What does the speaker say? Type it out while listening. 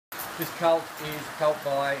This colt is a colt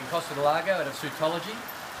by Sutology out of Sutology.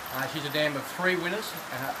 She's a dam of 3 winners.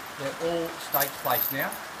 They're all stakes placed now.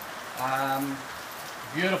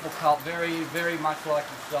 Beautiful colt, very much like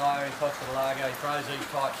the sire Portelli. Throws these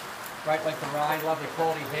types, great length of rein, lovely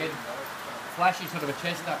quality head. Flashy sort of a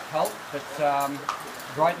chestnut colt, but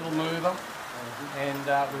great little mover. And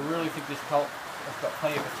we really think this colt has got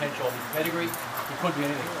plenty of potential in his pedigree. He could be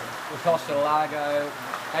anything. Portelli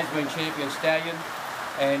has been champion stallion,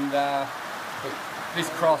 and this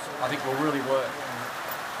cross I think will really work.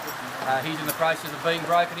 He's in the process of being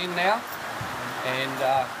broken in now, and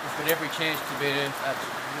he's got every chance to be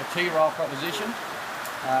a T-roll proposition.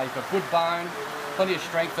 He's got good bone, plenty of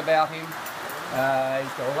strength about him.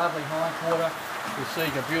 He's got a lovely hind quarter. You'll see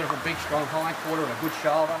he's got a beautiful big strong hind quarter and a good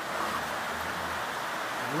shoulder.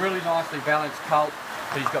 Really nicely balanced colt,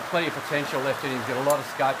 but he's got plenty of potential left in him. He's got a lot of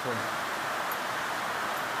scope for him.